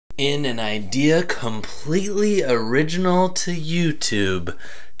In an idea completely original to YouTube,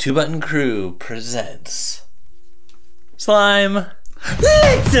 Two Button Crew presents Slime.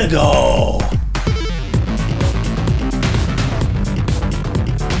 Let's go!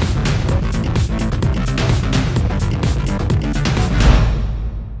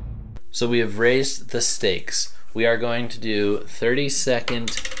 So we have raised the stakes. We are going to do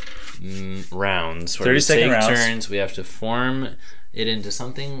 30-second rounds. 30-second rounds. Turns. We have to form it into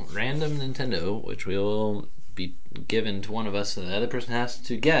something random Nintendo, which will be given to one of us, and the other person has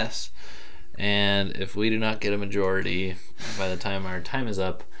to guess. And if we do not get a majority by the time our time is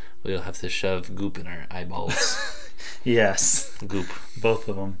up, we'll have to shove goop in our eyeballs. Yes. Goop. Both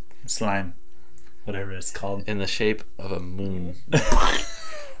of them. Slime. Whatever it's called. In the shape of a moon.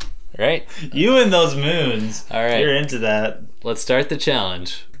 Right? You and those moons. All right. You're into that. Let's start the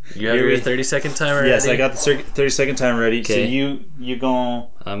challenge. You have your 30-second timer ready? Yes, I got the 30-second timer ready. Okay. So you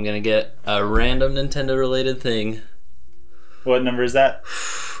go. I'm going to get a random Nintendo-related thing. What number is that?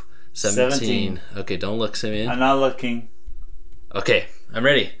 17. Okay, don't look, Simeon. I'm not looking. Okay, I'm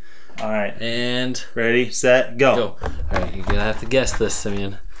ready. All right. And... ready, set, go. Go. All right, you're going to have to guess this,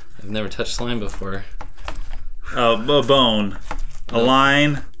 Simeon. I've never touched slime before. Oh, a bone. A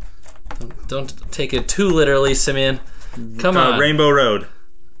line. Don't take it too literally, Simeon. Come on. Rainbow Road.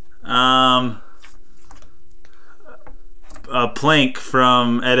 A plank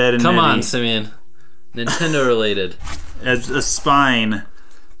from Ed, Edd and Come Eddy. on, Simeon. Nintendo related. As a spine.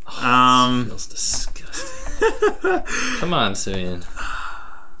 This feels disgusting. Come on, Simeon.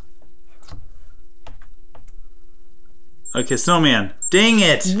 Okay, snowman. Dang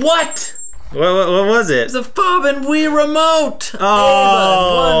it! What? What was it? It's a fob and Wii remote. Oh,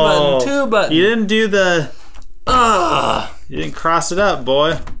 A button, 1 button, 2 button. You didn't do the. You didn't cross it up,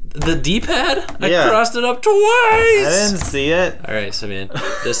 boy. The D-pad? Yeah. I crossed it up twice. I didn't see it. All right, Simeon.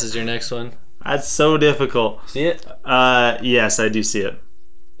 This is your next one. That's so difficult. See it? Yes, I do see it.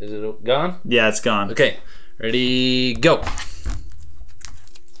 Is it gone? Yeah, it's gone. Okay. Ready, go.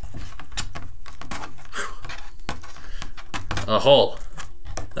 A hole.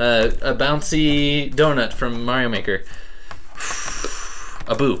 A bouncy donut from Mario Maker.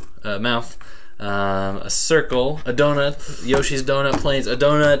 A boo. A mouth. A circle. A donut. Yoshi's donut planes. A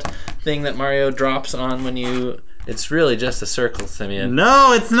donut thing that Mario drops on when you... It's really just a circle, Simeon.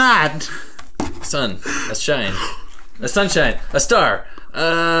 No, it's not. Sun. A shine. A sunshine. A star.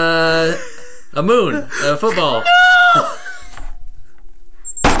 A moon. A football. No!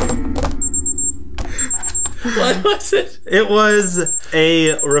 What was it? It was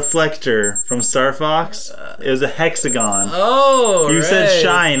a reflector from Star Fox. It was a hexagon. Oh, You right. said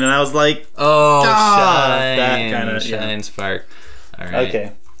shine, and I was like, oh, shine. shine. That kind of shine spark. All right.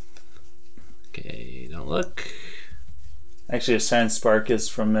 Okay. Okay, don't look. Actually, a shine spark is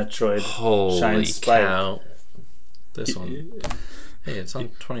from Metroid. Holy Shine Spike. cow. This one. Hey, it's on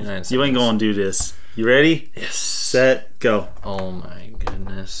 29 seconds. You ain't gonna do this. You ready? Yes. Set, go. Oh my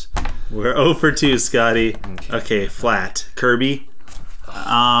goodness. We're 0 for 2, Scotty. Okay. Okay, flat. Kirby.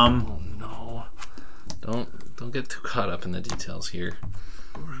 Oh no. Don't get too caught up in the details here.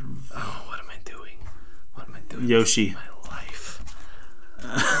 Oh, what am I doing? What am I doing? Yoshi. With my life.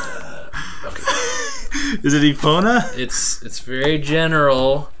 Okay. Is it Epona? It's very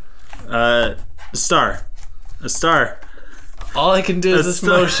general. A star. A star. All I can do is this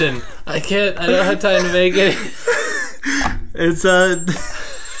motion. I don't have time to make it. It's a...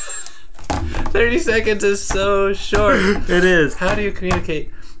 30 seconds is so short. It is. How do you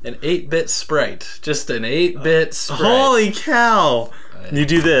communicate an 8-bit sprite? Just an 8-bit sprite. Holy cow! You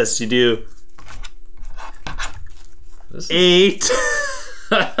do this. You do... This is...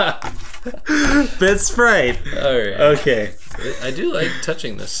 8-bit sprite. Alright. Okay. I do like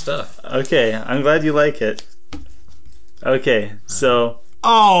touching this stuff. Okay, I'm glad you like it. Okay, so...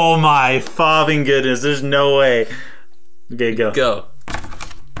 oh my fobbing goodness, there's no way. Okay, go. Go.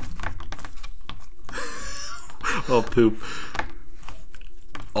 Oh, poop.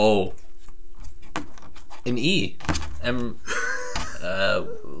 Oh. An E.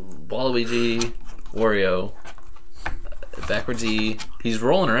 Waluigi, Wario. Backwards E. He's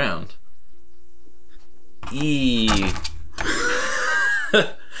rolling around. E.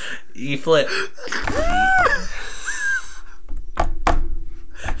 E flip.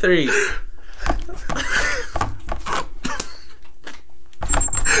 3.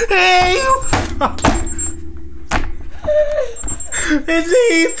 Hey! It's the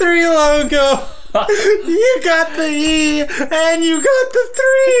E3 logo! You got the E and you got the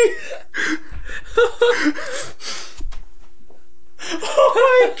 3! Oh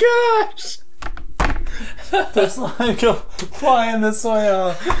my gosh! The slime go flying this way.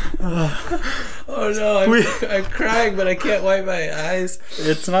 Oh no, I'm crying, but I can't wipe my eyes.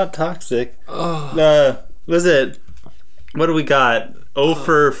 It's not toxic. Was it? What do we got? 0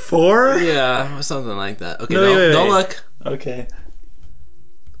 for 4? Yeah, something like that. Okay, No, wait. don't look. Okay.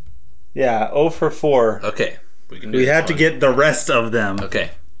 Yeah, 0 for 4. Okay, we can do We this have to one. get the rest of them.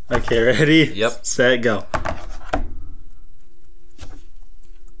 Okay. Okay, ready? Yep. Set, go.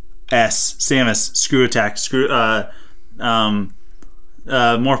 S. Samus. Screw attack. Screw. Morph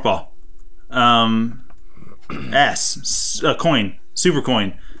ball. S. Coin. Super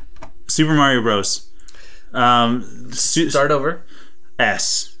coin. Super Mario Bros. Start over.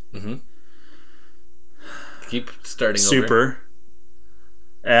 S. Keep starting over. Super.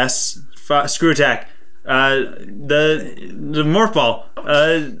 S. Screw attack. The morph ball.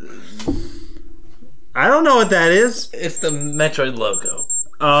 I don't know what that is. It's the Metroid logo.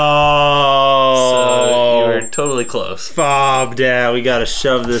 Oh. So you were totally close. Fob, Dad. We gotta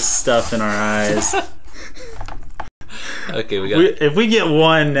shove this stuff in our eyes. Okay, we got If we get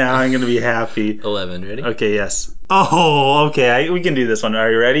 1 now, I'm gonna be happy. 11. Ready? Okay, yes. Oh, okay. We can do this one.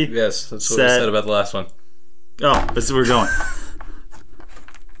 Are you ready? Yes, that's what Set. we said about the last one. Oh, this is where we're going.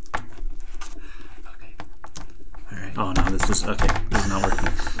 Okay. Alright. Oh no, this is okay. This is not working.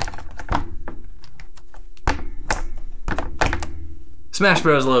 Smash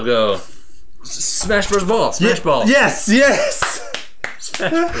Bros logo. Smash Bros ball. Smash ball. Yes, yes.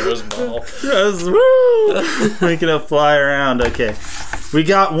 Smash Bros ball. Yes, woo! Making it fly around. Okay, we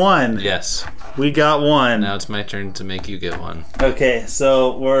got 1. Yes. We got 1. Now it's my turn to make you get one. Okay,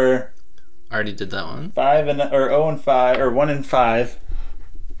 so we're Already did that one. 5 and or 0 and 5 or 1 and 5.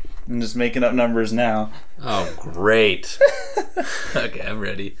 I'm just making up numbers now. Oh, great. Okay, I'm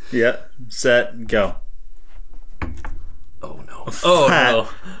ready. Yep. Set. Go. Oh no. Oh no.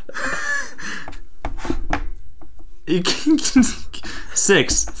 You can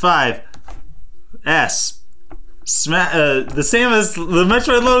 6, 5, S. The same as the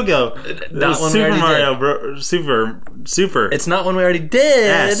Metroid logo. That one we Super already Mario did. Bro. Super. It's not one we already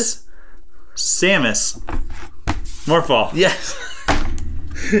did. S. Samus. Morphball. Yes.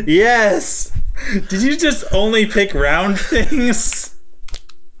 Yes. Did you just only pick round things?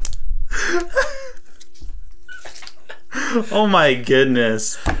 Oh my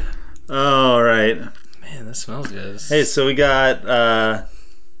goodness. All right. Man, this smells good. Hey, so we got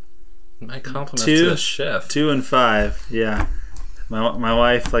My compliments 2, to the chef. 2 and 5. Yeah. My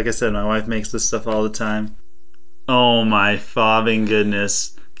wife, like I said, my wife makes this stuff all the time. Oh my fobbing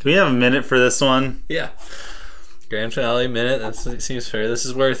goodness. Can we have a minute for this one? Yeah. Grand finale minute. That seems fair. This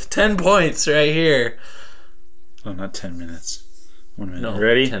is worth 10 points right here. Oh, not 10 minutes. 1 minute. No,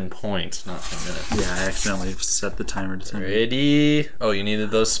 Ready? 10 points, not 10 minutes. Yeah, I accidentally set the timer to 10 minutes. Ready? Oh, you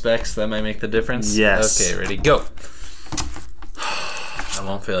needed those specs? That might make the difference? Yes. Okay, ready, go. I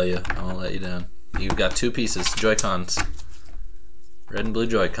won't fail you. I won't let you down. You've got 2 pieces. Joy-Cons. Red and blue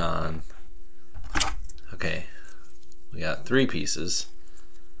Joy-Con. Okay. We got 3 pieces.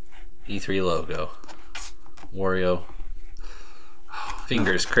 E3 logo. Wario.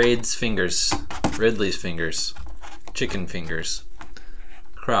 Fingers. Kraid's fingers. Ridley's fingers. Chicken fingers.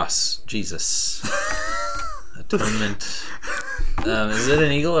 Cross. Jesus. Atonement. Is it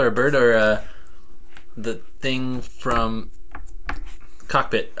an eagle or a bird or the thing from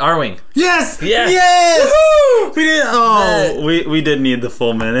Cockpit? Arwing. Yes! Yes! Yes! Woo-hoo! We did. Oh, we did need the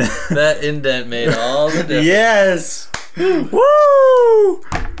full minute. That indent made all the difference. Yes! Woo!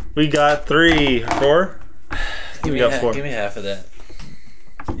 We got 3, 4. Give We me, got 4. give me half of that.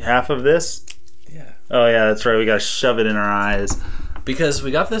 Half of this? Yeah. Oh yeah, that's right. We gotta shove it in our eyes. Because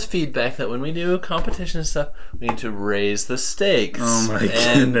we got this feedback that when we do competition and stuff, we need to raise the stakes. Oh my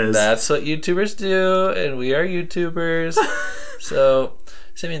and goodness. that's what YouTubers do, and we are YouTubers. So,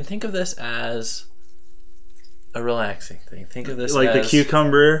 Simeon, think of this as a relaxing thing. Think of this Like as the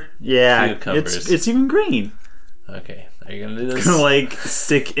cucumber. Yeah, Cucumbers. it's even green. Okay, are you gonna do It's this? gonna like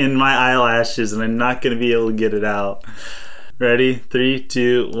stick in my eyelashes, and I'm not gonna be able to get it out. Ready? 3,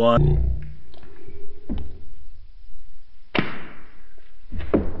 2, 1.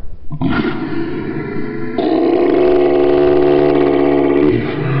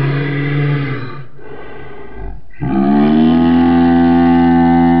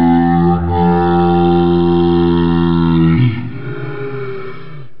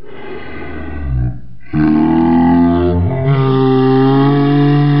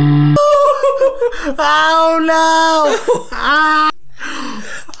 Oh no! Ah!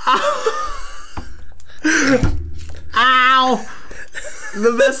 Ow!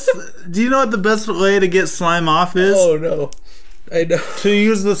 The best. Do you know what the best way to get slime off is? Oh no! I know. to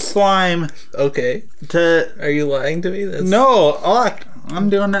use the slime Okay. to... Are you lying to me? That's No, I'm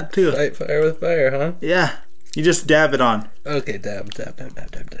doing that too. fight fire with fire, huh? Yeah. You just dab it on. Okay, dab.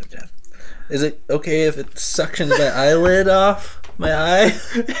 Is it okay if it suctions my eyelid off my eye?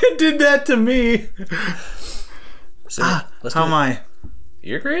 It did that to me. So, let's How do am it. I?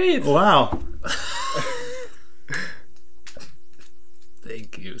 You're great. Wow.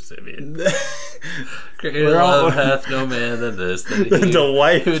 Thank you, Simeon. Greater We're all- love hath no man than this, than he To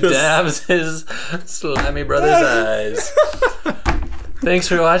wipe who this- dabs his slimy brother's eyes. Thanks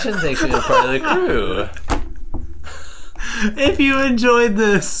for watching. Thanks for being a part of the crew. If you enjoyed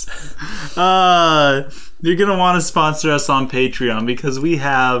this, you're gonna want to sponsor us on Patreon because we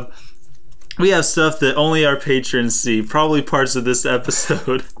have stuff that only our patrons see. Probably parts of this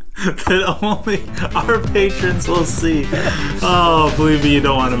episode that only our patrons will see. Oh, believe me, you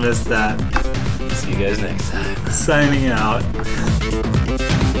don't want to miss that. See you guys next time. Signing out.